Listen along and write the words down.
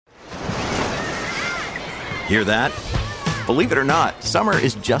Hear that? Believe it or not, summer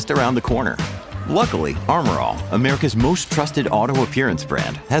is just around the corner. Luckily, Armor All, America's most trusted auto appearance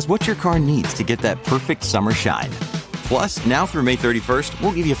brand, has what your car needs to get that perfect summer shine. Plus, now through May 31st,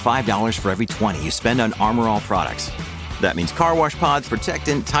 we'll give you $5 for every $20 you spend on Armor All products. That means car wash pods,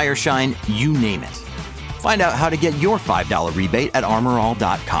 protectant, tire shine, you name it. Find out how to get your $5 rebate at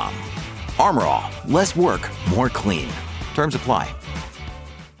armorall.com. Armor All, less work, more clean. Terms apply.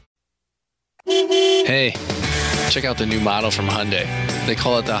 Hey, check out the new model from Hyundai. They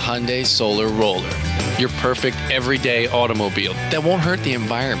call it the Hyundai Solar Roller. Your perfect everyday automobile that won't hurt the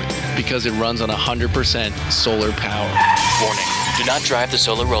environment because it runs on 100% solar power. Warning. Do not drive the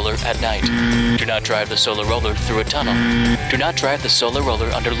Solar Roller at night. Do not drive the Solar Roller through a tunnel. Do not drive the Solar Roller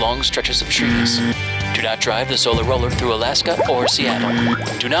under long stretches of trees. Do not drive the Solar Roller through Alaska or Seattle.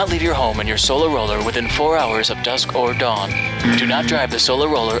 Do not leave your home in your Solar Roller within 4 hours of dusk or dawn. Do not drive the Solar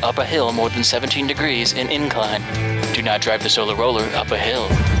Roller up a hill more than 17 degrees in incline. Do not drive the Solar Roller up a hill.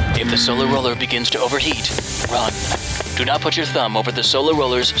 If the Solar Roller begins to overheat, run. Do not put your thumb over the Solar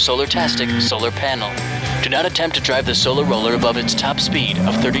Roller's Solar-tastic solar panel. Do not attempt to drive the Solar Roller above its top speed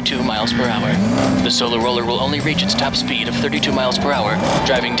of 32 miles per hour. The Solar Roller will only reach its top speed of 32 miles per hour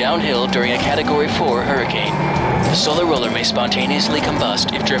driving downhill during a Category 4 hurricane. The Solar Roller may spontaneously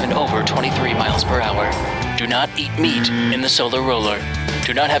combust if driven over 23 miles per hour. Do not eat meat in the Solar Roller.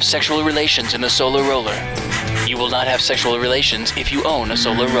 Do not have sexual relations in the Solar Roller. You will not have sexual relations if you own a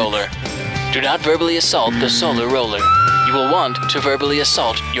Solar Roller. Do not verbally assault the Solar Roller. You will want to verbally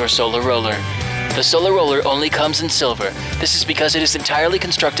assault your Solar Roller. The Solar Roller only comes in silver. This is because it is entirely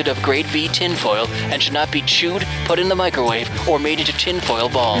constructed of grade B tinfoil and should not be chewed, put in the microwave, or made into tinfoil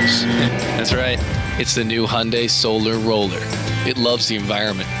balls. That's right. It's the new Hyundai Solar Roller. It loves the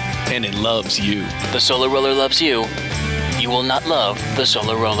environment, and it loves you. The Solar Roller loves you. You will not love the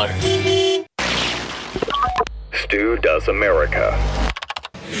Solar Roller. Stu Does America.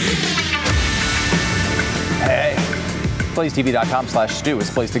 Hey. BlazeTV.com/Stu is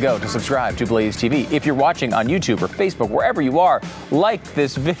the place to go to subscribe to Blaze TV. If you're watching on YouTube or Facebook, wherever you are, like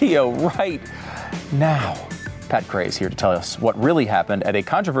this video right now. Pat Gray is here to tell us what really happened at a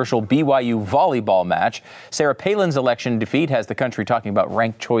controversial BYU volleyball match. Sarah Palin's election defeat has the country talking about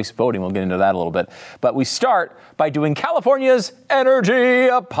ranked choice voting. We'll get into that a little bit. But we start by doing California's energy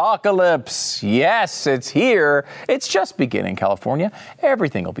apocalypse. Yes, it's here. It's just beginning, California.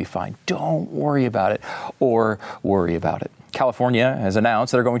 Everything will be fine. Don't worry about it or worry about it. California has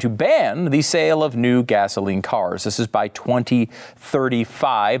announced they're going to ban the sale of new gasoline cars. This is by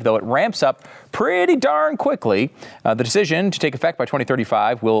 2035, though it ramps up pretty darn quickly. The decision to take effect by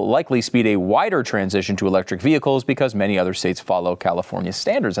 2035 will likely speed a wider transition to electric vehicles because many other states follow California's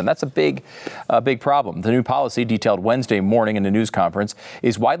standards, and that's a big problem. The new policy, detailed Wednesday morning in a news conference,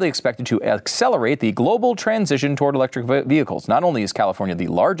 is widely expected to accelerate the global transition toward electric vehicles. Not only is California the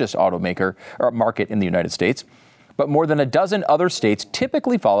largest automaker or market in the United States, but more than a dozen other states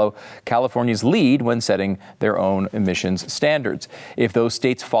typically follow California's lead when setting their own emissions standards. If those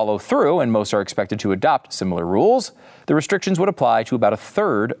states follow through, and most are expected to adopt similar rules, the restrictions would apply to about a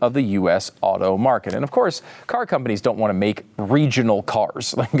third of the U.S. auto market. And of course, car companies don't want to make regional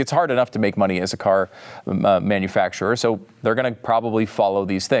cars. Like, it's hard enough to make money as a car manufacturer, so they're going to probably follow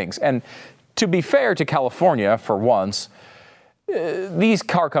these things. And to be fair to California, for once, these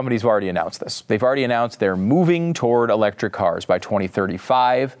car companies have already announced this. They've already announced they're moving toward electric cars by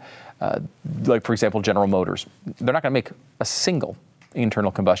 2035. Like, for example, General Motors. They're not going to make a single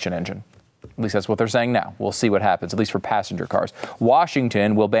internal combustion engine. At least that's what they're saying now. We'll see what happens, at least for passenger cars.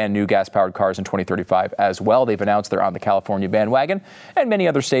 Washington will ban new gas-powered cars in 2035 as well. They've announced they're on the California bandwagon, and many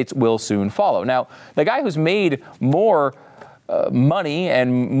other states will soon follow. Now, the guy who's made more money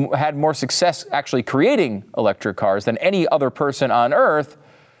and had more success actually creating electric cars than any other person on Earth,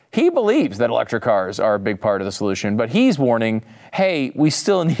 he believes that electric cars are a big part of the solution, but he's warning, hey, we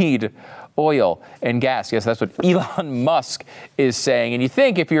still need oil and gas. Yes, that's what Elon Musk is saying. And you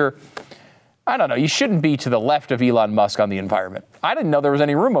think if you're, I don't know, you shouldn't be to the left of Elon Musk on the environment. I didn't know there was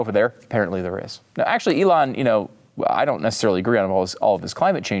any room over there. Apparently there is. Now, actually, Elon, I don't necessarily agree on all of his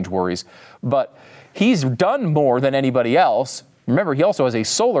climate change worries, but he's done more than anybody else. Remember, he also has a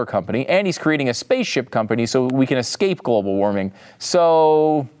solar company, and he's creating a spaceship company so we can escape global warming.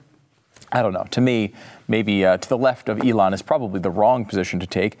 So, I don't know. To me, maybe to the left of Elon is probably the wrong position to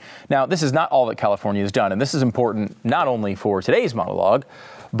take. Now, this is not all that California has done, and this is important not only for today's monologue,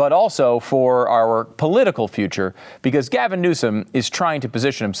 but also for our political future, because Gavin Newsom is trying to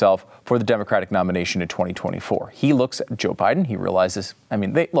position himself for the Democratic nomination in 2024. He looks at Joe Biden. He realizes,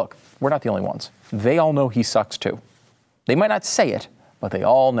 we're not the only ones. They all know he sucks too. They might not say it, but they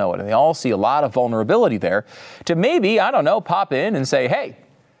all know it, and they all see a lot of vulnerability there to maybe, I don't know, pop in and say, hey,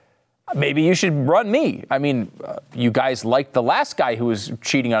 maybe you should run me. I mean, you guys liked the last guy who was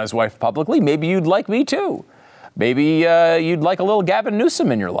cheating on his wife publicly. Maybe you'd like me too. Maybe you'd like a little Gavin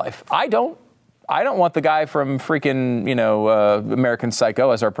Newsom in your life. I don't want the guy from freaking, American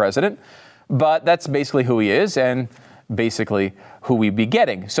Psycho as our president, but that's basically who he is and basically who we'd be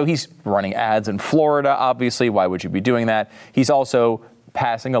getting. So he's running ads in Florida, obviously. Why would you be doing that? He's also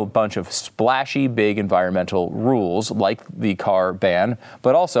passing a bunch of splashy, big environmental rules like the car ban,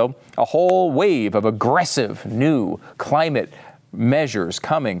 but also a whole wave of aggressive new climate measures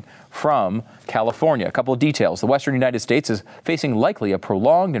coming from California. A couple of details. The western United States is facing likely a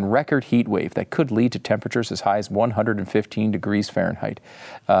prolonged and record heat wave that could lead to temperatures as high as 115 degrees Fahrenheit.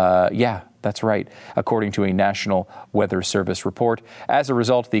 That's right, according to a National Weather Service report. As a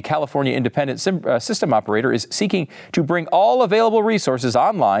result, the California Independent System Operator is seeking to bring all available resources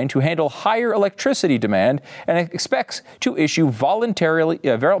online to handle higher electricity demand and expects to issue voluntary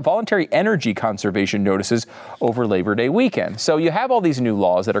energy conservation notices over Labor Day weekend. So you have all these new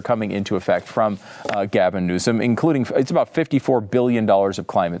laws that are coming into effect from Gavin Newsom, including it's about $54 billion of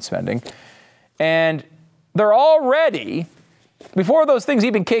climate spending. And they're already, before those things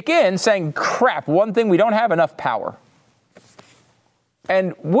even kick in, saying, crap, one thing, we don't have enough power.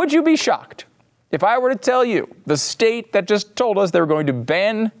 And would you be shocked if I were to tell you the state that just told us they were going to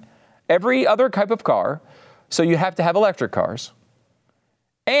ban every other type of car, so you have to have electric cars,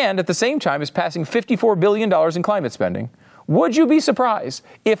 and at the same time is passing $54 billion in climate spending? Would you be surprised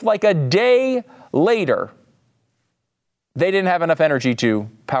if like a day later they didn't have enough energy to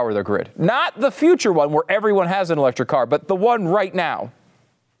power their grid? Not the future one where everyone has an electric car, but the one right now.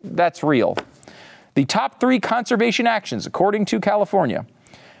 That's real. The top 3 conservation actions, according to California,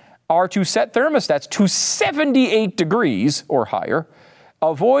 are to set thermostats to 78 degrees or higher,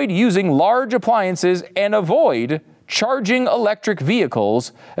 avoid using large appliances, and avoid charging electric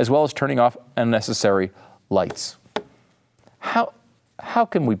vehicles, as well as turning off unnecessary lights. How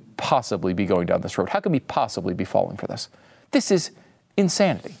can we possibly be going down this road? How can we possibly be falling for this? This is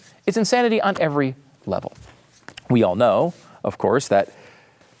insanity. It's insanity on every level. We all know, of course, that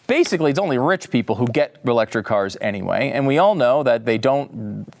basically it's only rich people who get electric cars anyway. And we all know that they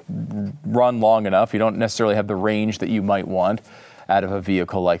don't run long enough. You don't necessarily have the range that you might want out of a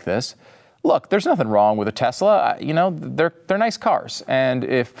vehicle like this. Look, there's nothing wrong with a Tesla. They're nice cars. And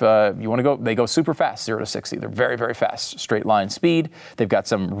if you want to go, they go super fast, 0 to 60. They're very, very fast, straight line speed. They've got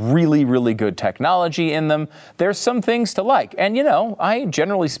some really, really good technology in them. There's some things to like. And, I,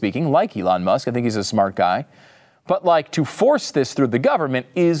 generally speaking, like Elon Musk. I think he's a smart guy. But, to force this through the government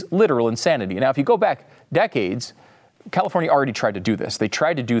is literal insanity. Now, if you go back decades, California already tried to do this. They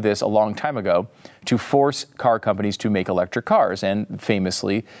tried to do this a long time ago to force car companies to make electric cars, and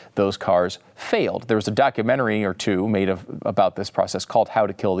famously, those cars failed. There was a documentary or two made about this process called How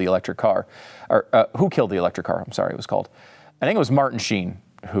to Kill the Electric Car, or Who Killed the Electric Car, I'm sorry, it was called. I think it was Martin Sheen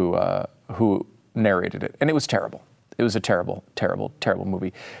who narrated it, and it was terrible. It was a terrible, terrible, terrible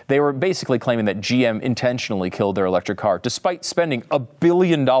movie. They were basically claiming that GM intentionally killed their electric car, despite spending $1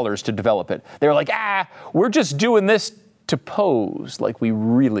 billion to develop it. They were like, we're just doing this to pose like we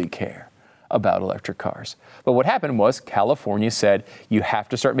really care about electric cars. But what happened was California said, you have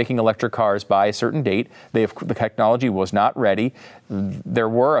to start making electric cars by a certain date. The technology was not ready. There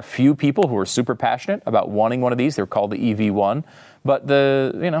were a few people who were super passionate about wanting one of these. They were called the EV1. But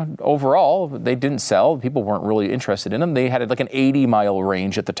overall, they didn't sell. People weren't really interested in them. They had like an 80-mile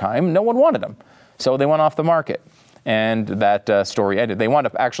range at the time. No one wanted them. So they went off the market. And that story ended. They wound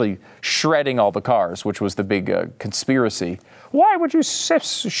up actually shredding all the cars, which was the big conspiracy. Why would you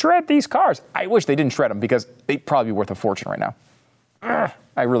shred these cars? I wish they didn't shred them because they'd probably be worth a fortune right now.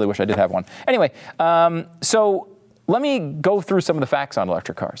 I really wish I did have one. Anyway, so let me go through some of the facts on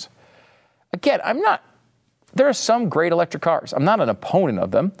electric cars. Again, there are some great electric cars. I'm not an opponent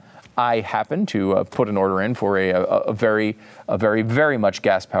of them. I happen to put an order in for a very, very much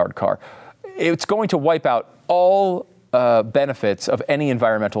gas-powered car. It's going to wipe out all benefits of any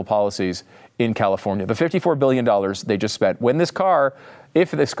environmental policies in California. The $54 billion they just spent.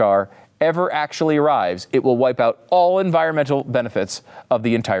 If this car ever actually arrives, it will wipe out all environmental benefits of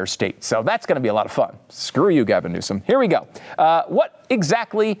the entire state. So that's going to be a lot of fun. Screw you, Gavin Newsom. Here we go. What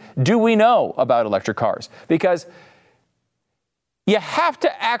exactly do we know about electric cars? Because you have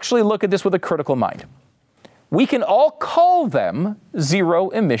to actually look at this with a critical mind. We can all call them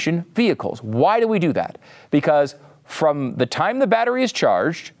zero-emission vehicles. Why do we do that? Because from the time the battery is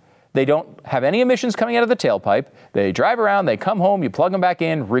charged, they don't have any emissions coming out of the tailpipe. They drive around, they come home, you plug them back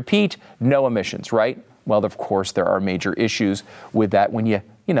in, repeat, no emissions, right? Well, of course, there are major issues with that when you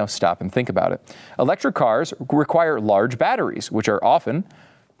stop and think about it. Electric cars require large batteries, which are often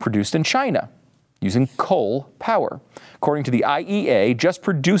produced in China using coal power. According to the IEA, just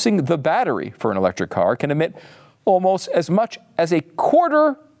producing the battery for an electric car can emit almost as much as a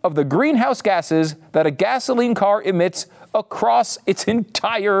quarter of the greenhouse gases that a gasoline car emits across its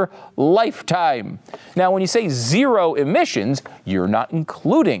entire lifetime. Now, when you say zero emissions, you're not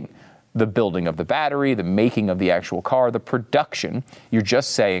including the building of the battery, the making of the actual car, the production. You're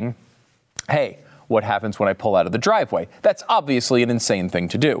just saying, hey, what happens when I pull out of the driveway? That's obviously an insane thing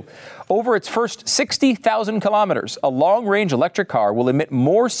to do. Over its first 60,000 kilometers, a long-range electric car will emit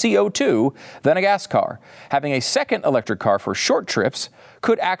more CO2 than a gas car. Having a second electric car for short trips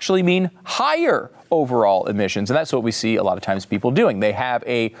could actually mean higher overall emissions, and that's what we see a lot of times people doing. They have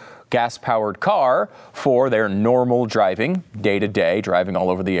a gas-powered car for their normal driving, day-to-day, driving all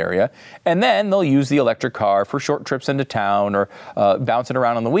over the area, and then they'll use the electric car for short trips into town or bouncing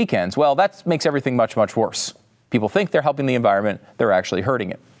around on the weekends. Well, that makes everything much, much worse. People think they're helping the environment. They're actually hurting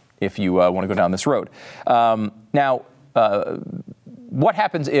it if you want to go down this road. What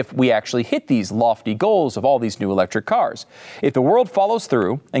happens if we actually hit these lofty goals of all these new electric cars? If the world follows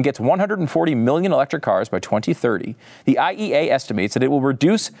through and gets 140 million electric cars by 2030, the IEA estimates that it will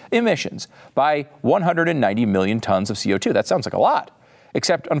reduce emissions by 190 million tons of CO2. That sounds like a lot,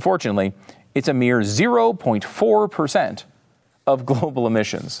 except unfortunately, it's a mere 0.4% of global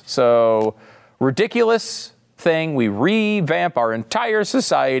emissions. So ridiculous thing. We revamp our entire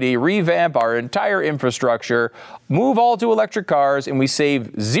society, revamp our entire infrastructure, move all to electric cars, and we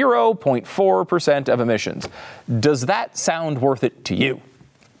save 0.4% of emissions. Does that sound worth it to you?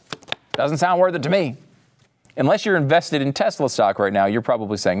 Doesn't sound worth it to me. Unless you're invested in Tesla stock right now, you're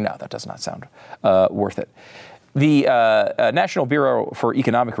probably saying, no, that does not sound worth it. The National Bureau for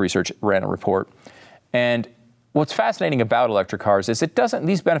Economic Research ran a report, and what's fascinating about electric cars is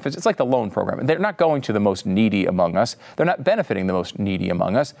these benefits, it's like the loan program. They're not going to the most needy among us. They're not benefiting the most needy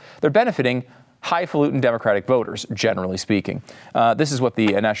among us. They're benefiting highfalutin Democratic voters, generally speaking. This is what the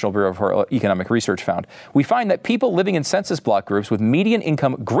National Bureau for Economic Research found. We find that people living in census block groups with median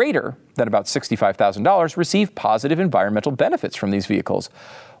income greater than about $65,000 receive positive environmental benefits from these vehicles,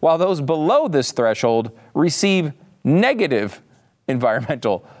 while those below this threshold receive negative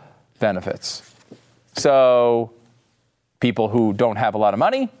environmental benefits. So people who don't have a lot of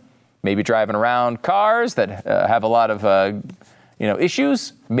money, maybe driving around cars that have a lot of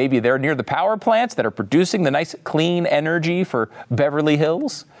issues. Maybe they're near the power plants that are producing the nice clean energy for Beverly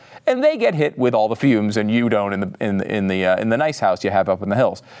Hills, and they get hit with all the fumes, and you don't in the nice house you have up in the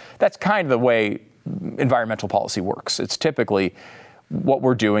hills. That's kind of the way environmental policy works. It's typically what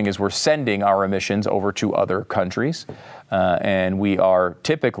we're doing is we're sending our emissions over to other countries, and we are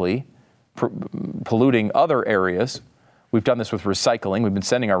typically polluting other areas. We've done this with recycling. We've been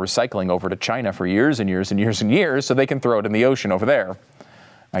sending our recycling over to China for years and years and years and years so they can throw it in the ocean over there.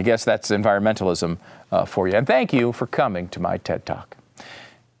 I guess that's environmentalism for you. And thank you for coming to my TED Talk.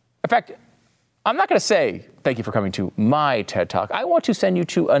 In fact, I'm not going to say thank you for coming to my TED Talk. I want to send you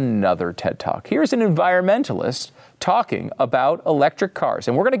to another TED Talk. Here's an environmentalist talking about electric cars.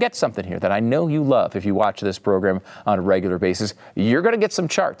 And we're going to get something here that I know you love if you watch this program on a regular basis. You're going to get some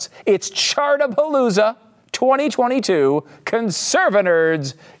charts. It's Chartapalooza 2022.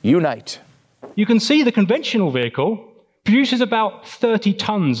 Conservanerds unite. You can see the conventional vehicle produces about 30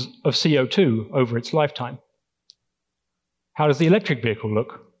 tons of CO2 over its lifetime. How does the electric vehicle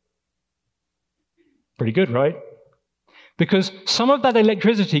look? Pretty good, right? Because some of that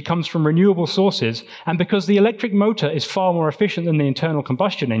electricity comes from renewable sources, and because the electric motor is far more efficient than the internal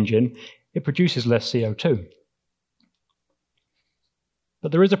combustion engine, it produces less CO2.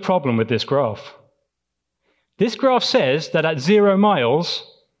 But there is a problem with this graph. This graph says that at 0 miles,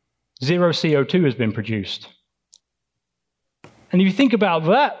 0 CO2 has been produced. And if you think about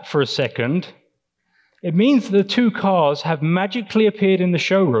that for a second, it means that the two cars have magically appeared in the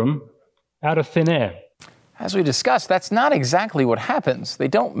showroom out of thin air. As we discussed, that's not exactly what happens. They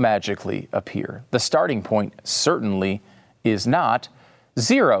don't magically appear. The starting point certainly is not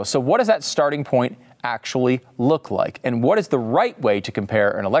 0. So what does that starting point actually look like? And what is the right way to compare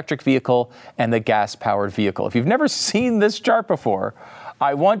an electric vehicle and the gas-powered vehicle? If you've never seen this chart before,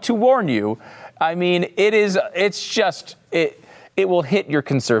 I want to warn you. I mean, it will hit your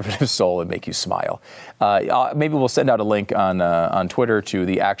conservative soul and make you smile. Maybe we'll send out a link on Twitter to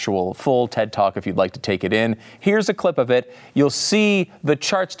the actual full TED Talk if you'd like to take it in. Here's a clip of it. You'll see the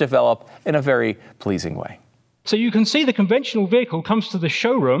charts develop in a very pleasing way. So you can see the conventional vehicle comes to the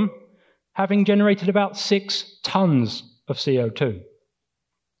showroom having generated about 6 tons of CO2.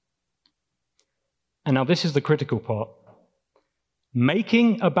 And now this is the critical part.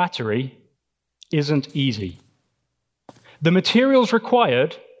 Making a battery isn't easy. The materials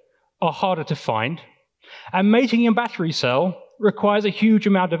required are harder to find, and making a battery cell requires a huge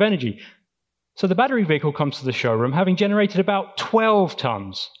amount of energy. So the battery vehicle comes to the showroom having generated about 12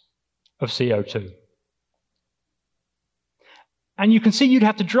 tons of CO2. And you can see you'd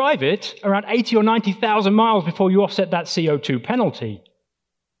have to drive it around 80 or 90,000 miles before you offset that CO2 penalty.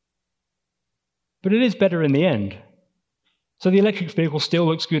 But it is better in the end. So the electric vehicle still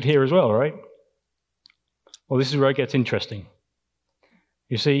looks good here as well, right? Well, this is where it gets interesting.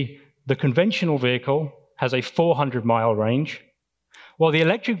 You see, the conventional vehicle has a 400-mile range, while the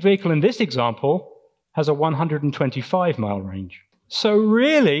electric vehicle in this example has a 125-mile range. So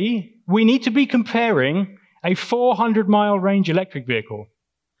really, we need to be comparing a 400-mile range electric vehicle.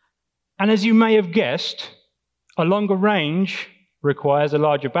 And as you may have guessed, a longer range requires a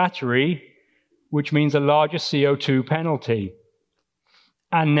larger battery, which means a larger CO2 penalty.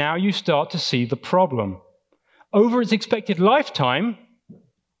 And now you start to see the problem. Over its expected lifetime,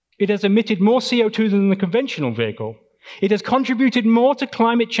 it has emitted more CO2 than the conventional vehicle. It has contributed more to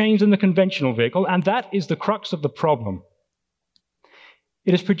climate change than the conventional vehicle, and that is the crux of the problem.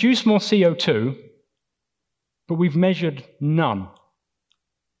 It has produced more CO2, but we've measured none.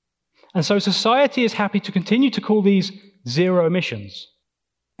 And so society is happy to continue to call these zero emissions.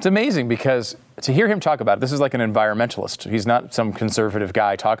 It's amazing because to hear him talk about it, this is like an environmentalist. He's not some conservative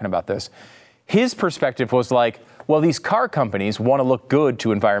guy talking about this. His perspective was like, well, these car companies want to look good to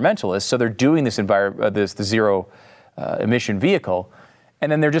environmentalists, so they're doing this zero emission vehicle,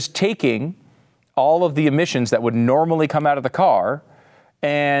 and then they're just taking all of the emissions that would normally come out of the car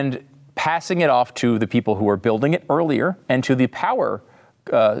and passing it off to the people who are building it earlier and to the power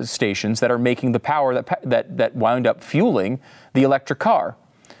stations that are making the power that wound up fueling the electric car.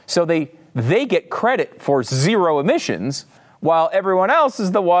 So they get credit for zero emissions, while everyone else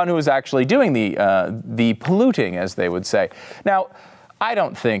is the one who is actually doing the polluting, as they would say. Now, I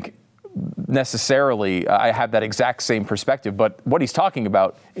don't think necessarily I have that exact same perspective, but what he's talking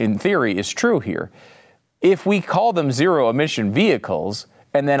about in theory is true here. If we call them zero emission vehicles,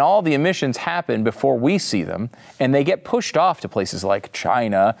 and then all the emissions happen before we see them, and they get pushed off to places like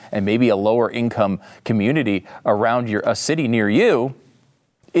China and maybe a lower income community around a city near you,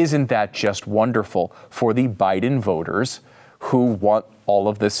 isn't that just wonderful for the Biden voters who want all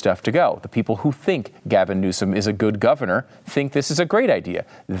of this stuff to go? The people who think Gavin Newsom is a good governor think this is a great idea.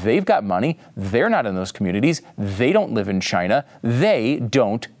 They've got money. They're not in those communities. They don't live in China. They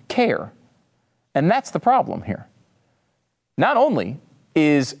don't care. And that's the problem here. Not only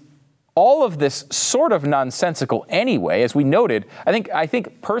is all of this sort of nonsensical anyway, as we noted, I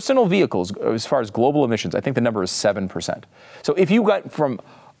think personal vehicles, as far as global emissions, I think the number is 7%. So if you got from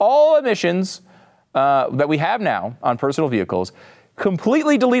all emissions that we have now on personal vehicles,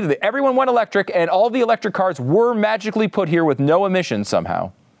 completely deleted it, everyone went electric, and all the electric cars were magically put here with no emissions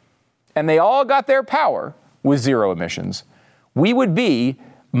somehow, and they all got their power with zero emissions, we would be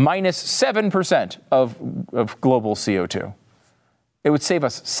minus 7% of global CO2. It would save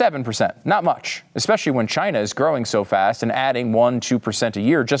us 7%, not much, especially when China is growing so fast and adding 1-2% a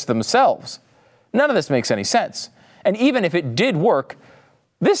year just themselves. None of this makes any sense. And even if it did work,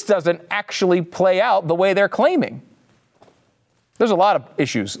 this doesn't actually play out the way they're claiming. There's a lot of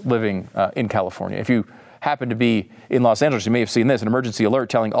issues living in California. If you happen to be in Los Angeles, you may have seen this, an emergency alert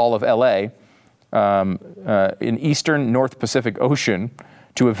telling all of LA in eastern North Pacific Ocean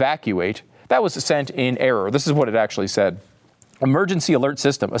to evacuate. That was sent in error. This is what it actually said. Emergency alert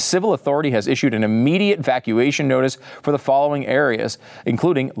system. A civil authority has issued an immediate evacuation notice for the following areas,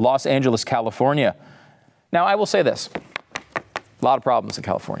 including Los Angeles, California. Now, I will say this. A lot of problems in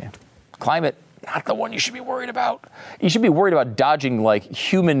California. Climate, not the one you should be worried about. You should be worried about dodging like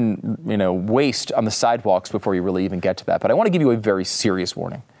human, waste on the sidewalks before you really even get to that. But I want to give you a very serious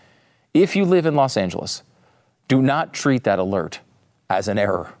warning. If you live in Los Angeles, do not treat that alert as an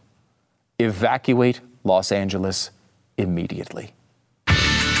error. Evacuate Los Angeles immediately.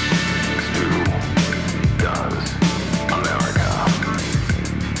 Stu does America.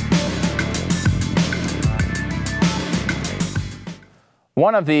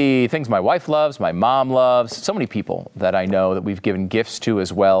 One of the things my wife loves, my mom loves, so many people that I know that we've given gifts to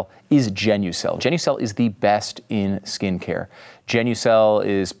as well, is Genucel. Genucel is the best in skincare. Genucel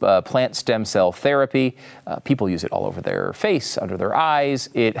is plant stem cell therapy. People use it all over their face, under their eyes.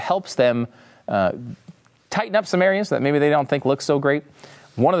 It helps them tighten up some areas that maybe they don't think look so great.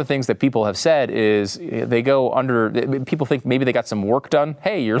 One of the things that people have said is people think maybe they got some work done.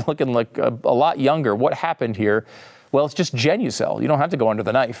 Hey, you're looking like a lot younger. What happened here? Well, it's just Genucel. You don't have to go under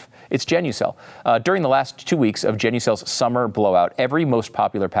the knife. It's Genucel. During the last 2 weeks of Genucel's summer blowout, every most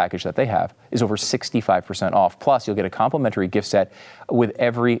popular package that they have is over 65% off. Plus, you'll get a complimentary gift set with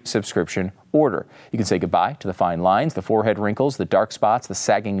every subscription order. You can say goodbye to the fine lines, the forehead wrinkles, the dark spots, the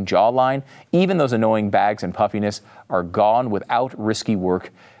sagging jawline. Even those annoying bags and puffiness are gone without risky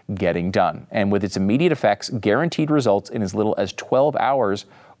work getting done. And with its immediate effects, guaranteed results in as little as 12 hours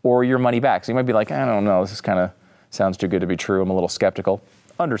or your money back. So you might be like, I don't know, this is kind of sounds too good to be true. I'm a little skeptical.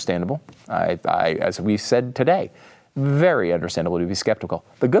 Understandable. I as we said today, very understandable to be skeptical.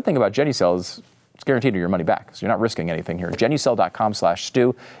 The good thing about Genucel is it's guaranteed your money back, so you're not risking anything here.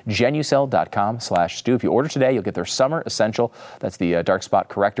 Genucel.com/Stu. Genucel.com/Stu. If you order today, you'll get their summer essential. That's the dark spot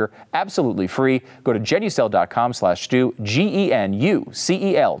corrector, absolutely free. Go to Genucel.com/Stu.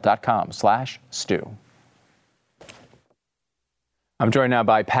 GENUCEL.com/Stu. I'm joined now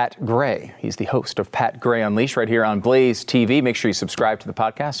by Pat Gray. He's the host of Pat Gray Unleashed right here on Blaze TV. Make sure you subscribe to the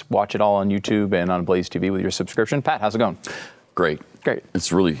podcast. Watch it all on YouTube and on Blaze TV with your subscription. Pat, how's it going? Great. Great.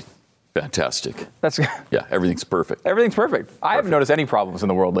 It's really fantastic. That's Yeah, everything's perfect. Everything's perfect. I haven't noticed any problems in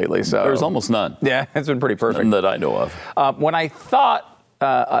the world lately. So There's almost none. Yeah, it's been pretty perfect. None that I know of. When I thought,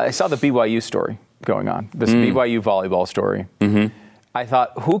 I saw the BYU story going on, this BYU volleyball story, I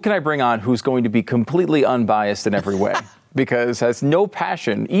thought, who can I bring on who's going to be completely unbiased in every way? Because has no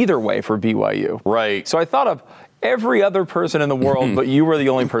passion either way for BYU. Right. So I thought of every other person in the world, but you were the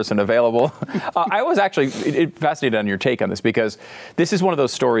only person available. I was actually fascinated on your take on this because this is one of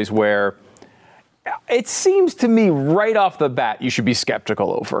those stories where it seems to me right off the bat you should be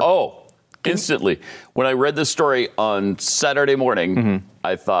skeptical over. Oh, instantly. When I read this story on Saturday morning,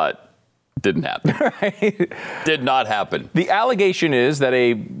 I thought, didn't happen. Right? Did not happen. The allegation is that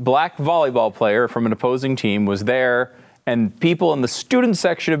a black volleyball player from an opposing team was there, and people in the student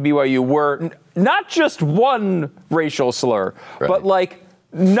section of BYU were not just one racial slur, but like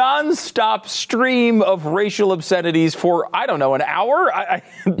nonstop stream of racial obscenities for, I don't know, an hour?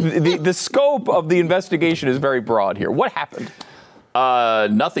 The scope of the investigation is very broad here. What happened?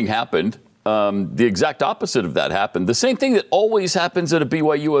 Nothing happened. The exact opposite of that happened. The same thing that always happens at a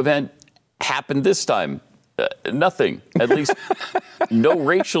BYU event happened this time. Nothing. At least no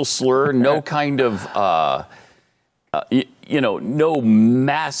racial slur, no kind of, no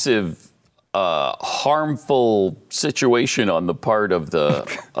massive harmful situation on the part of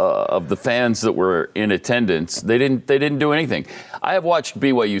the fans that were in attendance. They didn't do anything. I have watched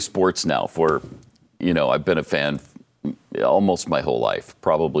BYU sports now for, I've been a fan almost my whole life,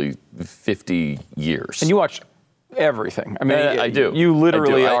 probably 50 years. And you watch everything. I mean, I do. You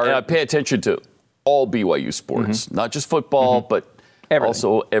literally are. I pay attention to all BYU sports, not just football, but everything.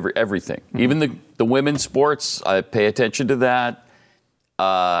 Also everything. Even the women's sports, I pay attention to that.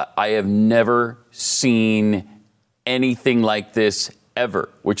 I have never seen anything like this ever,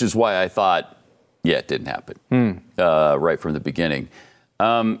 which is why I thought, it didn't happen right from the beginning.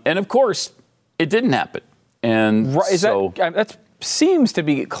 And of course, it didn't happen. And that seems to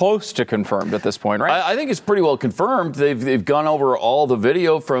be close to confirmed at this point, right? I think it's pretty well confirmed. They've gone over all the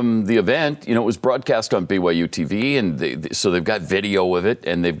video from the event. It was broadcast on BYU TV, and so they've got video of it,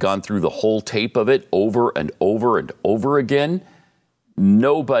 and they've gone through the whole tape of it over and over and over again.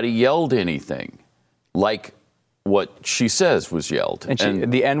 Nobody yelled anything like what she says was yelled.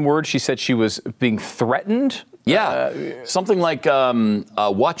 And the N-word, she said she was being threatened? Yeah, something like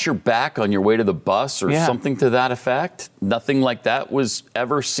watch your back on your way to the bus or something to that effect. Nothing like that was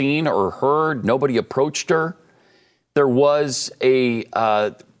ever seen or heard. Nobody approached her. There was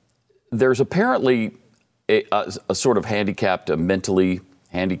there's apparently a sort of handicapped, a mentally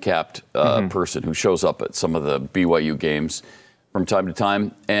handicapped person who shows up at some of the BYU games from time to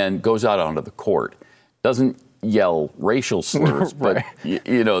time and goes out onto the court. Doesn't yell racial slurs, but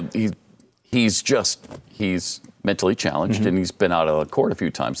he's mentally challenged and he's been out on the court a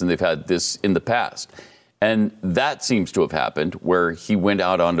few times, and they've had this in the past. And that seems to have happened where he went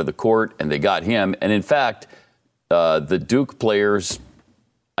out onto the court and they got him. And in fact, the Duke players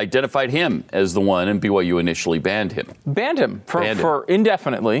identified him as the one, and BYU initially banned him. Banned him for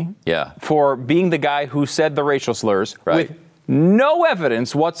indefinitely. Yeah. For being the guy who said the racial slurs with no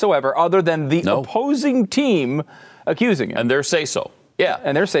evidence whatsoever other than the opposing team accusing him. And their say-so. Yeah.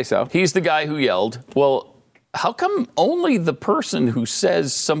 And their say-so. He's the guy who yelled. Well, how come only the person who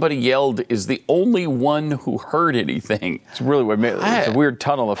says somebody yelled is the only one who heard anything? It's really weird. It's a weird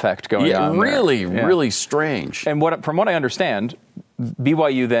tunnel effect going on. Really strange. And from what I understand,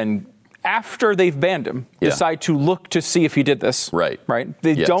 BYU then, after they've banned him, decide to look to see if he did this. Right.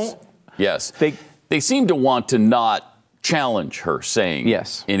 They don't. Yes. They seem to want to not challenge her saying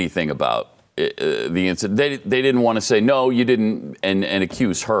anything about the incident. They didn't want to say, no, you didn't, and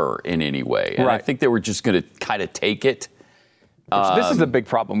accuse her in any way. And I think they were just going to kind of take it. This is the big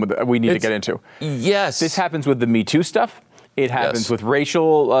problem we need to get into. Yes. This happens with the Me Too stuff. It happens with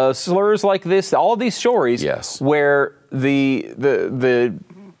racial slurs like this. All of these stories where the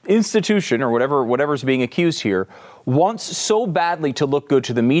institution or whatever's being accused here wants so badly to look good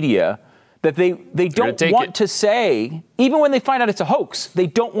to the media that they don't want to say, even when they find out it's a hoax, they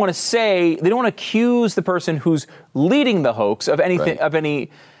don't want to say, they don't want to accuse the person who's leading the hoax of anything, of any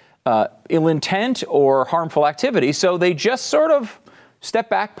ill intent or harmful activity. So they just sort of step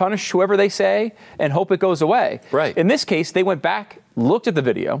back, punish whoever they say, and hope it goes away. Right. In this case, they went back, looked at the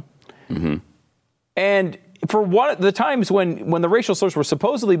video, and for one of the times when the racial slurs were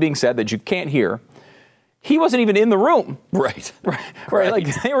supposedly being said that you can't hear, he wasn't even in the room. Right.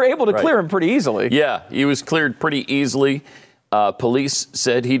 Like they were able to clear him pretty easily. Yeah, he was cleared pretty easily. Police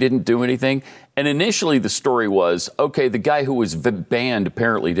said he didn't do anything. And initially the story was, okay, the guy who was banned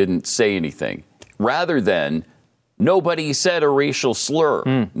apparently didn't say anything. Rather than, nobody said a racial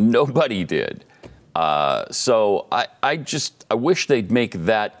slur. Nobody did. So I wish they'd make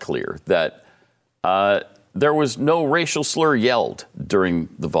that clear, that there was no racial slur yelled during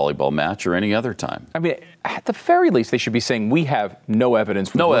the volleyball match or any other time. I mean, at the very least, they should be saying, we have no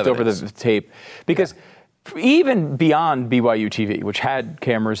evidence. We looked over the tape. Because even beyond BYU TV, which had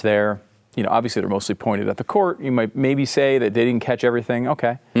cameras there, obviously they're mostly pointed at the court. You might maybe say that they didn't catch everything.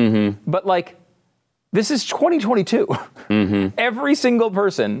 Okay. But like, this is 2022. Every single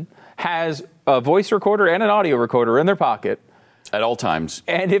person has a voice recorder and an audio recorder in their pocket. At all times.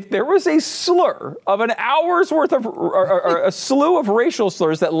 And if there was a slur of an hour's worth of, or a slew of racial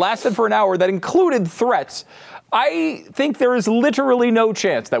slurs that lasted for an hour that included threats, I think there is literally no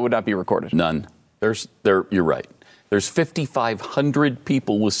chance that would not be recorded. None. You're right. There's 5,500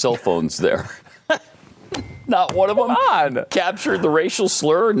 people with cell phones there. Not one of them captured the racial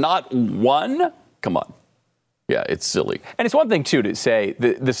slur. Not one. Come on. Yeah, it's silly. And it's one thing, too, to say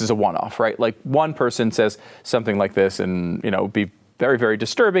that this is a one-off, right? Like, one person says something like this and, it'd be very, very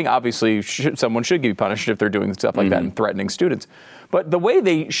disturbing. Obviously, someone should be punished if they're doing stuff like that and threatening students. But the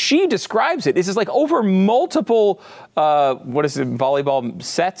way she describes it is like over multiple, volleyball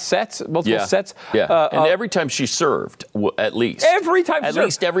sets? Multiple sets? Yeah, and every time she served, at least. Every time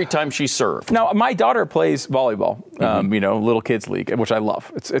every time she served. Now, my daughter plays volleyball, little kids league, which I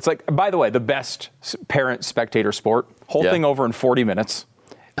love. It's like, by the way, the best parent-spectator sport. Whole thing over in 40 minutes.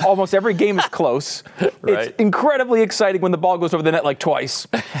 Almost every game is close. It's incredibly exciting when the ball goes over the net like twice.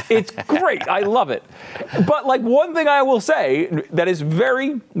 It's great. I love it. But like one thing I will say that is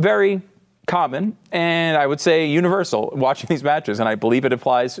very, very common and I would say universal watching these matches, and I believe it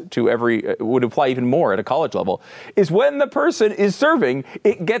applies to would apply even more at a college level, is when the person is serving,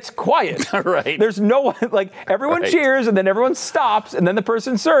 it gets quiet. There's no one, like everyone cheers and then everyone stops and then the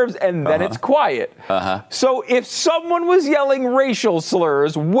person serves and then it's quiet. So if someone was yelling racial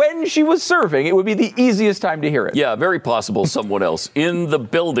slurs when she was serving, it would be the easiest time to hear it. Yeah, very possible someone else in the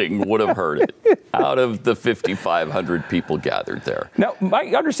building would have heard it out of the 5,500 people gathered there. Now, my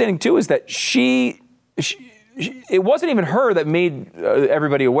understanding too is that it wasn't even her that made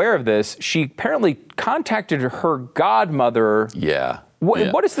everybody aware of this. She apparently contacted her godmother.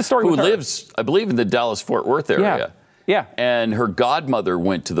 What is the story with her? Who lives, I believe, in the Dallas-Fort Worth area. Yeah. And her godmother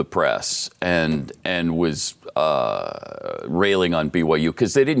went to the press and was railing on BYU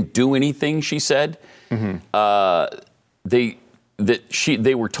because they didn't do anything, she said. They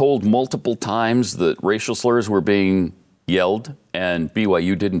were told multiple times that racial slurs were being yelled and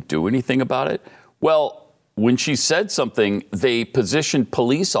BYU didn't do anything about it. Well, when she said something, they positioned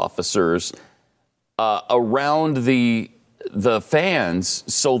police officers around the fans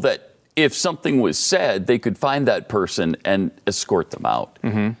so that if something was said, they could find that person and escort them out.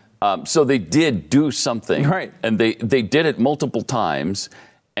 So they did do something. And they did it multiple times.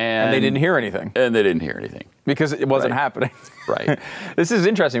 And they didn't hear anything. Because it wasn't happening. This is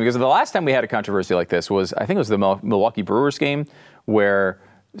interesting because the last time we had a controversy like this was, I think it was the Milwaukee Brewers game where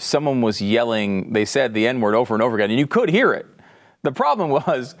someone was yelling, they said the N-word over and over again, and you could hear it. The problem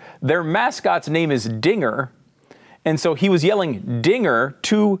was their mascot's name is Dinger, and so he was yelling Dinger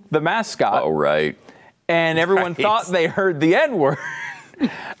to the mascot. And everyone thought they heard the N-word.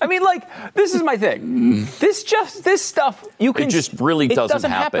 I mean, like, this is my thing. This stuff, you can... It just really doesn't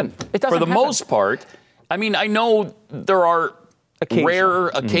happen. It doesn't For the most part. I mean, I know there are rare,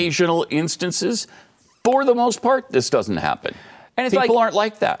 occasional instances. For the most part, this doesn't happen. And it's People aren't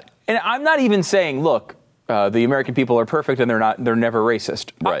like that. And I'm not even saying, look, the American people are perfect and they're never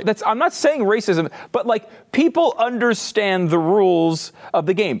racist. Right. I'm not saying racism, but like people understand the rules of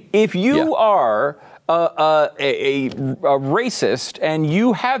the game. If you are a racist and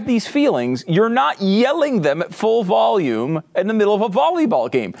you have these feelings, you're not yelling them at full volume in the middle of a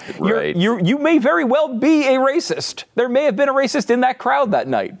volleyball game. Right. You may very well be a racist. There may have been a racist in that crowd that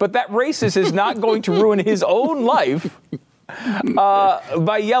night, but that racist is not going to ruin his own life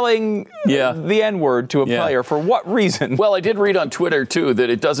by yelling the N-word to a player. For what reason? Well, I did read on Twitter, too, that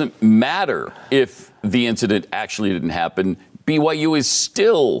it doesn't matter if the incident actually didn't happen. BYU is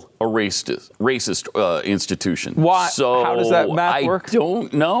still a racist institution. Why? So how does that math work? I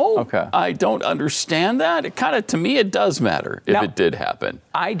don't know. Okay. I don't understand that. It kind of, to me, it does matter if it did happen.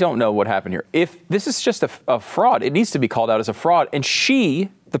 I don't know what happened here. If this is just a fraud, it needs to be called out as a fraud. And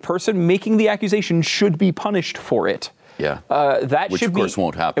the person making the accusation, should be punished for it. Yeah. Which, of course,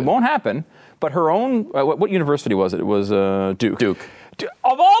 won't happen. It won't happen. But her own, what university was it? It was Duke. Duke.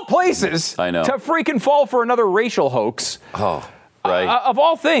 Of all places, I know, to freaking fall for another racial hoax. Oh, right. Of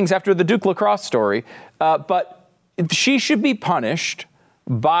all things, after the Duke lacrosse story. But she should be punished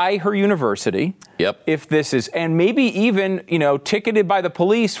by her university. Yep. If this is, and maybe even, ticketed by the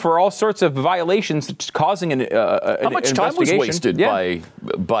police for all sorts of violations causing an How much time was wasted by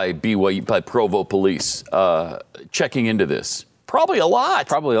BYU, by Provo police checking into this? Probably a lot.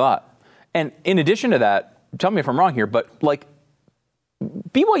 Probably a lot. And in addition to that, tell me if I'm wrong here, but like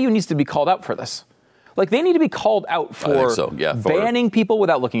BYU needs to be called out for this. Like they need to be called out for banning people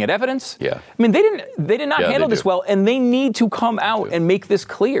without looking at evidence. Yeah. I mean, they did not handle this well, and they need to come out and make this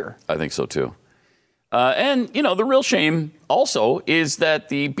clear. I think so too. And the real shame also is that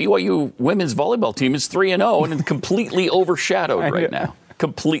the BYU women's volleyball team is 3-0 and completely overshadowed right now.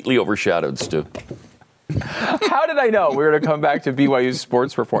 Completely overshadowed, Stu. How did I know we were going to come back to BYU's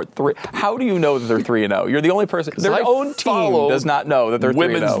sports report? How do you know that they're 3-0? You're the only person. Their own team does not know that they're 3-0.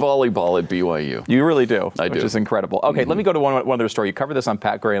 Women's volleyball at BYU. You really do. I do. Which is incredible. Okay, let me go to one other story. You covered this on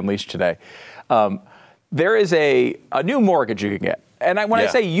Pat Gray Unleashed today. There is a new mortgage you can get. And when I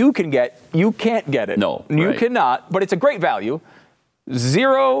say you can get, you can't get it. No, you cannot. But it's a great value.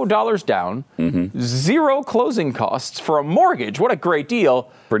 $0 down, zero closing costs for a mortgage. What a great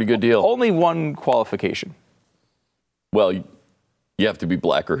deal. Pretty good deal. Only one qualification. Well, you have to be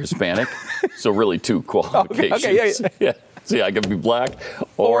black or Hispanic. So really two qualifications. Okay, See, I can be black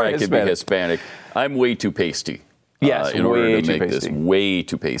or I can be Hispanic. I'm way too pasty. Yes, in order to make this way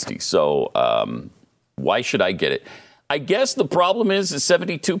too pasty. So why should I get it? I guess the problem is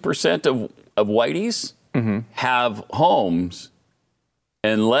 72% of whiteys have homes.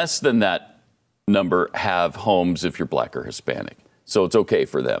 And less than that number have homes if you're black or Hispanic. So it's okay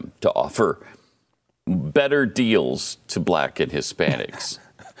for them to offer better deals to black and Hispanics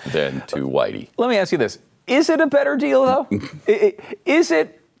than to whitey. Let me ask you this. Is it a better deal, though? Is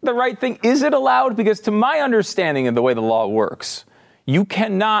it the right thing? Is it allowed? Because to my understanding of the way the law works, you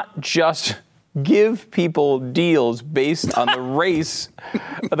cannot just give people deals based on the race,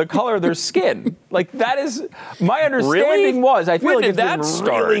 the color of their skin. Like that is my understanding. I feel like it's been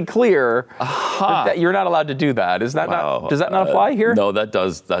really clear that you're not allowed to do that. Is that not? Does that not apply here? No, that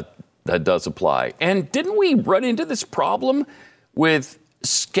does apply. And didn't we run into this problem with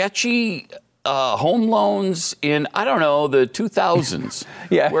sketchy home loans in, I don't know, the 2000s,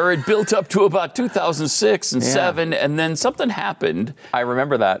 where it built up to about 2006 and 7, and then something happened. I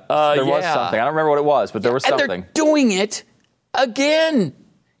remember that. There was something. I don't remember what it was, but there was something. And they're doing it again.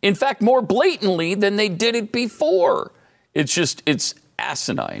 In fact, more blatantly than they did it before. It's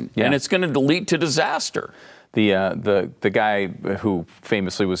asinine, and it's going to lead to disaster. The guy who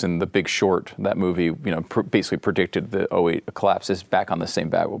famously was in The Big Short, that movie, basically predicted the 2008 collapse, is back on the same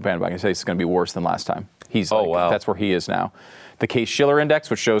bandwagon. I say it's going to be worse than last time. That's where he is now. The Case-Shiller Index,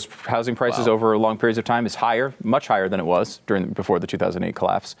 which shows housing prices over long periods of time, is higher, much higher than it was before the 2008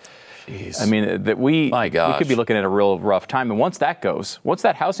 collapse. Jeez. I mean, we could be looking at a real rough time. And once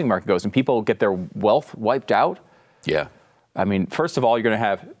that housing market goes and people get their wealth wiped out, I mean, first of all, you're going to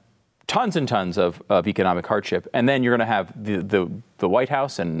have tons and tons of economic hardship. And then you're going to have the White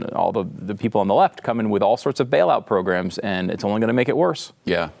House and all the people on the left come in with all sorts of bailout programs, and it's only going to make it worse.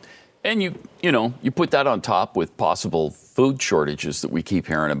 Yeah. And you put that on top with possible food shortages that we keep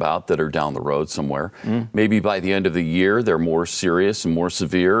hearing about that are down the road somewhere. Maybe by the end of the year, they're more serious and more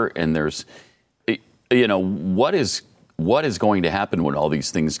severe. And there's, what is going to happen when all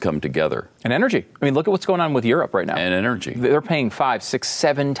these things come together? And energy. I mean, look at what's going on with Europe right now. And energy. They're paying 5, 6,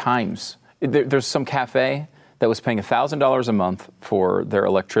 7 times. There's some cafe that was paying $1,000 a month for their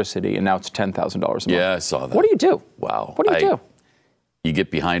electricity, and now it's $10,000 a month. Yeah, I saw that. What do you do? Wow. What do you do? You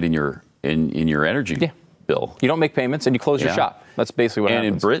get behind in your energy bill. You don't make payments and you close your shop. That's basically what happens.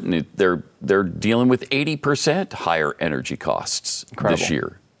 And in Britain, they're dealing with 80% higher energy costs this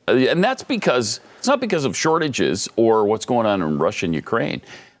year. And that's because it's not because of shortages or what's going on in Russia and Ukraine.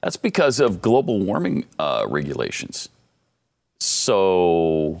 That's because of global warming regulations.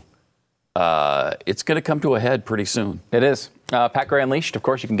 So it's going to come to a head pretty soon. It is. Pat Gray Unleashed. Of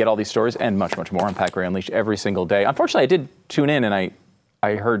course, you can get all these stories and much, much more on Pat Gray Unleashed every single day. Unfortunately, I did tune in and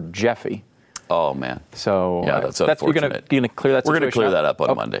I heard Jeffy. Oh, man. So yeah, that's unfortunate. You're going to clear that We're going to clear that up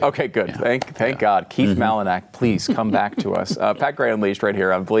on Monday. Okay, good. Yeah. Thank God. Keith Malinak, please come back to us. Pat Gray Unleashed right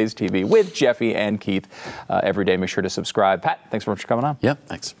here on Blaze TV with Jeffy and Keith every day. Make sure to subscribe. Pat, thanks so much for coming on. Yeah,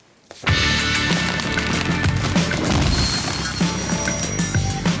 thanks.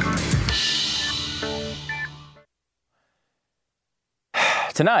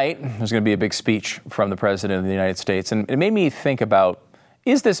 Tonight, there's going to be a big speech from the President of the United States, and it made me think about,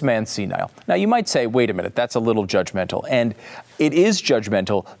 is this man senile? Now, you might say, wait a minute, that's a little judgmental, and it is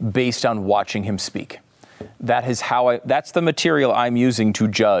judgmental based on watching him speak. That's the material I'm using to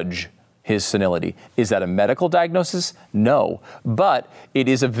judge his senility. Is that a medical diagnosis? No, but it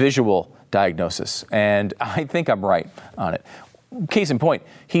is a visual diagnosis, and I think I'm right on it. Case in point,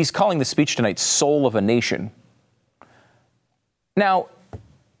 he's calling the speech tonight Soul of a Nation. Now,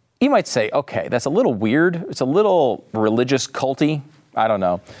 you might say, okay, that's a little weird. It's a little religious culty. I don't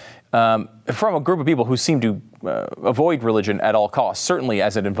know. From a group of people who seem to avoid religion at all costs, certainly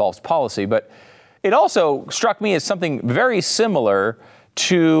as it involves policy. But it also struck me as something very similar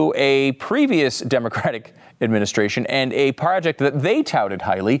to a previous Democratic administration and a project that they touted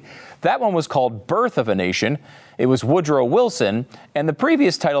highly. That one was called Birth of a Nation. It was Woodrow Wilson. And the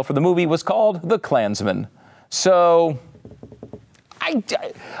previous title for the movie was called The Klansman. So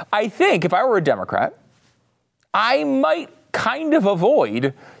I think if I were a Democrat, I might kind of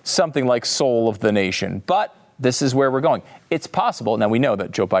avoid something like Soul of the Nation. But this is where we're going. It's possible. Now, we know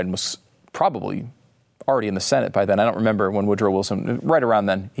that Joe Biden was probably already in the Senate by then. I don't remember when Woodrow Wilson, right around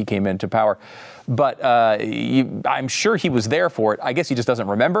then, he came into power. But I'm sure he was there for it. I guess he just doesn't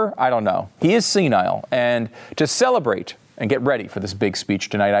remember. I don't know. He is senile. And to celebrate and get ready for this big speech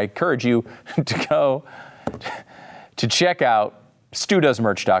tonight, I encourage you to go to check out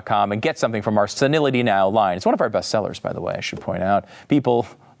StuDoesMerch.com and get something from our Senility Now line. It's one of our best sellers, by the way, I should point out. People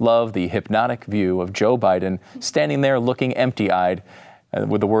love the hypnotic view of Joe Biden standing there looking empty-eyed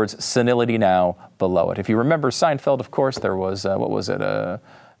with the words Senility Now below it. If you remember Seinfeld, of course, there was,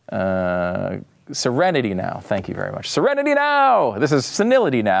 Serenity Now. Thank you very much. Serenity Now. This is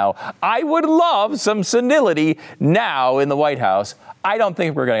Senility Now. I would love some senility now in the White House. I don't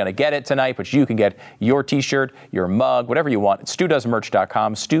think we're going to get it tonight, but you can get your T-shirt, your mug, whatever you want. It's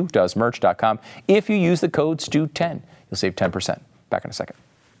StuDoesMerch.com, StuDoesMerch.com. If you use the code STU10, you'll save 10%. Back in a second.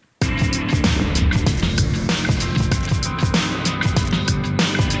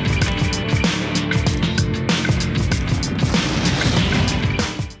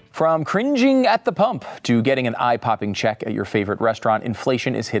 From cringing at the pump to getting an eye-popping check at your favorite restaurant,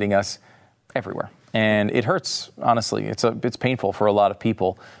 inflation is hitting us everywhere. And it hurts, honestly. It's painful for a lot of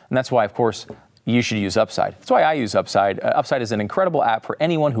people. And that's why, of course, you should use Upside. That's why I use Upside. Upside is an incredible app for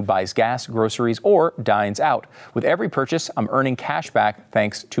anyone who buys gas, groceries, or dines out. With every purchase, I'm earning cash back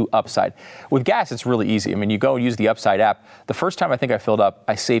thanks to Upside. With gas, it's really easy. I mean, you go and use the Upside app. The first time I think I filled up,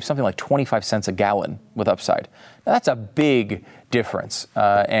 I saved something like 25 cents a gallon with Upside. Now, that's a big difference.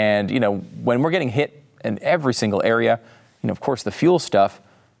 And, when we're getting hit in every single area, of course, the fuel stuff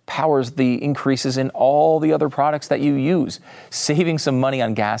powers the increases in all the other products that you use. Saving some money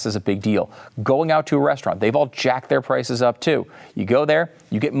on gas is a big deal. Going out to a restaurant, they've all jacked their prices up too. You go there,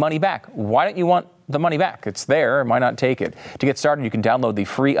 you get money back. Why don't you want the money back? It's there. Why not take it? To get started, you can download the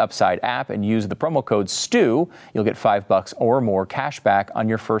free Upside app and use the promo code STU. You'll get $5 or more cash back on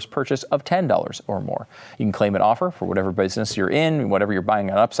your first purchase of $10 or more. You can claim an offer for whatever business you're in, whatever you're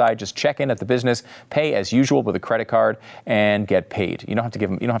buying on Upside. Just check in at the business, pay as usual with a credit card, and get paid. You don't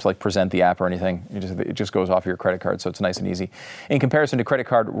have to present the app or anything. It just goes off your credit card, so it's nice and easy. In comparison to credit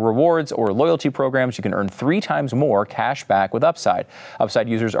card rewards or loyalty programs, you can earn 3 times more cash back with Upside. Upside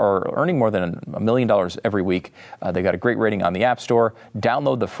users are earning more than $1 million every week. They got a great rating on the App Store.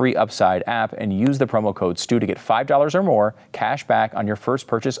 Download the free Upside app and use the promo code STU to get $5 or more cash back on your first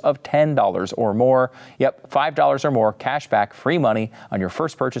purchase of $10 or more. Yep, $5 or more cash back, free money on your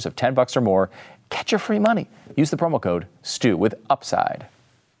first purchase of $10 or more. Get your free money. Use the promo code STU with Upside.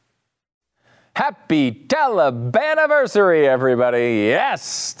 Happy Taliban anniversary, everybody.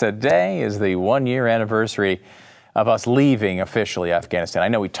 Yes, today is the 1-year anniversary of us leaving officially Afghanistan. I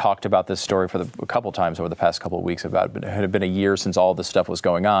know we talked about this story a couple times over the past couple of weeks about it had been a year since all this stuff was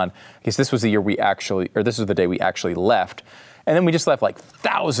going on. I guess this was the year this was the day we actually left. And then we just left like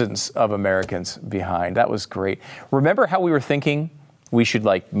thousands of Americans behind. That was great. Remember how we were thinking we should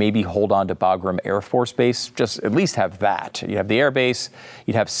like maybe hold on to Bagram Air Force Base? Just at least have that. You have the air base,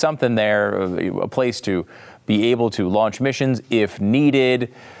 you'd have something there, a place to be able to launch missions if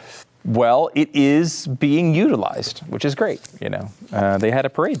needed. Well, it is being utilized, which is great. They had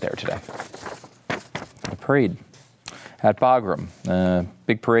a parade there today. A parade at Bagram.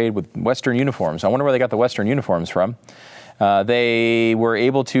 Big parade with Western uniforms. I wonder where they got the Western uniforms from. They were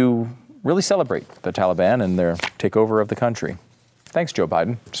able to really celebrate the Taliban and their takeover of the country. Thanks, Joe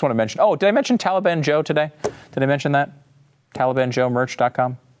Biden. Just want to mention, did I mention Taliban Joe today? Did I mention that?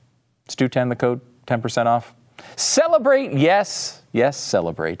 TalibanJoeMerch.com. Stu 10, the code, 10% off. Celebrate, yes,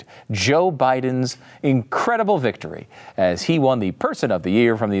 celebrate Joe Biden's incredible victory as he won the Person of the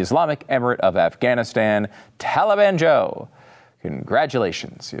Year from the Islamic Emirate of Afghanistan, Taliban Joe.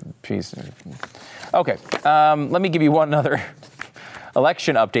 Congratulations. Okay, let me give you one other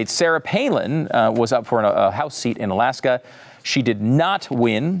election update. Sarah Palin was up for a House seat in Alaska. She did not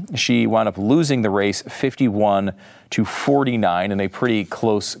win. She wound up losing the race 51-49 in a pretty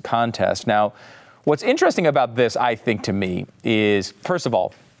close contest. Now, what's interesting about this, I think, to me, is, first of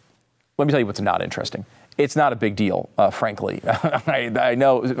all, let me tell you what's not interesting. It's not a big deal, frankly. I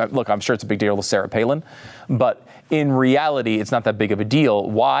know, look, I'm sure it's a big deal to Sarah Palin, but in reality, it's not that big of a deal.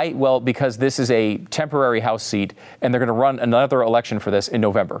 Why? Well, because this is a temporary House seat, and they're going to run another election for this in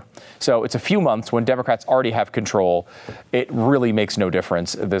November. So it's a few months when Democrats already have control. It really makes no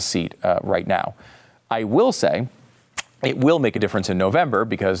difference, this seat right now. I will say, it will make a difference in November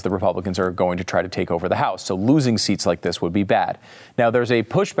because the Republicans are going to try to take over the House. So losing seats like this would be bad. Now, there's a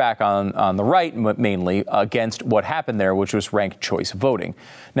pushback on the right, mainly, against what happened there, which was ranked choice voting.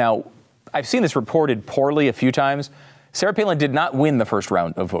 Now, I've seen this reported poorly a few times. Sarah Palin did not win the first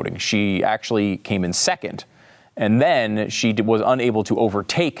round of voting. She actually came in second. And then she was unable to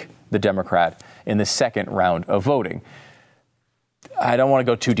overtake the Democrat in the second round of voting. I don't want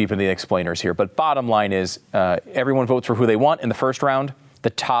to go too deep into the explainers here, but bottom line is everyone votes for who they want in the first round.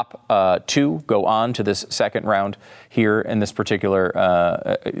 The top two go on to this second round here in this particular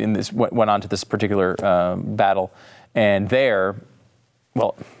went on to this particular battle, and there,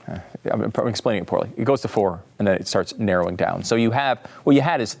 well, I'm explaining it poorly. It goes to 4, and then it starts narrowing down. So you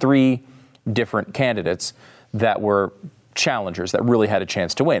had is 3 different candidates that were challengers that really had a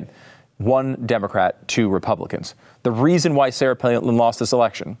chance to win. 1 Democrat, 2 Republicans. The reason why Sarah Palin lost this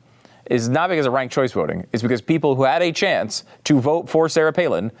election is not because of ranked choice voting. It's because people who had a chance to vote for Sarah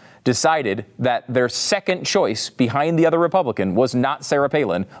Palin decided that their second choice behind the other Republican was not Sarah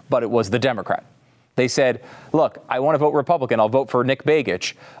Palin, but it was the Democrat. They said, look, I want to vote Republican. I'll vote for Nick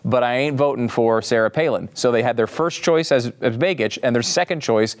Begich, but I ain't voting for Sarah Palin. So they had their first choice as Begich and their second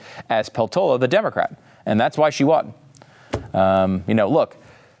choice as Peltola, the Democrat. And that's why she won. Look,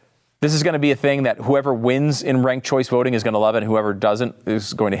 this is going to be a thing that whoever wins in ranked choice voting is going to love it, and whoever doesn't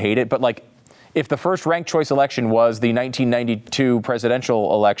is going to hate it. But if the first ranked choice election was the 1992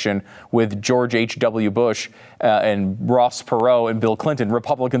 presidential election with George H.W. Bush and Ross Perot and Bill Clinton,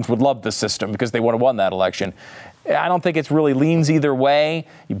 Republicans would love the system because they would have won that election. I don't think it really leans either way,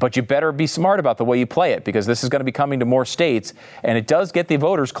 but you better be smart about the way you play it because this is going to be coming to more states, and it does get the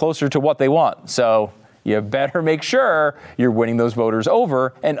voters closer to what they want. So you better make sure you're winning those voters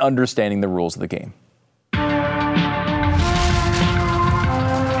over and understanding the rules of the game.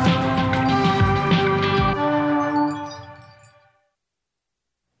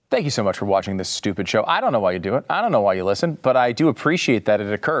 Thank you so much for watching this stupid show. I don't know why you do it. I don't know why you listen, but I do appreciate that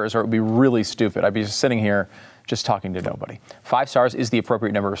it occurs, or it would be really stupid. I'd be just sitting here just talking to nobody. 5 stars is the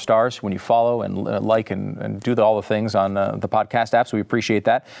appropriate number of stars when you follow and like and do all the things on the podcast apps. We appreciate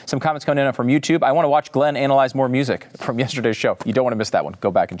that. Some comments coming in from YouTube. I want to watch Glenn analyze more music from yesterday's show. You don't want to miss that one.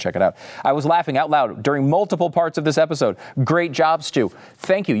 Go back and check it out. I was laughing out loud during multiple parts of this episode. Great job, Stu.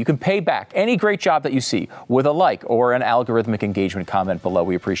 Thank you. You can pay back any great job that you see with a like or an algorithmic engagement comment below.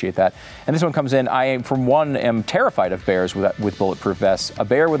 We appreciate that. And this one comes in. I, for one, am terrified of bears with bulletproof vests. A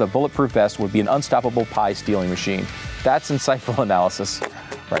bear with a bulletproof vest would be an unstoppable pie stealing machine. That's insightful analysis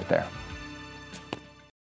right there.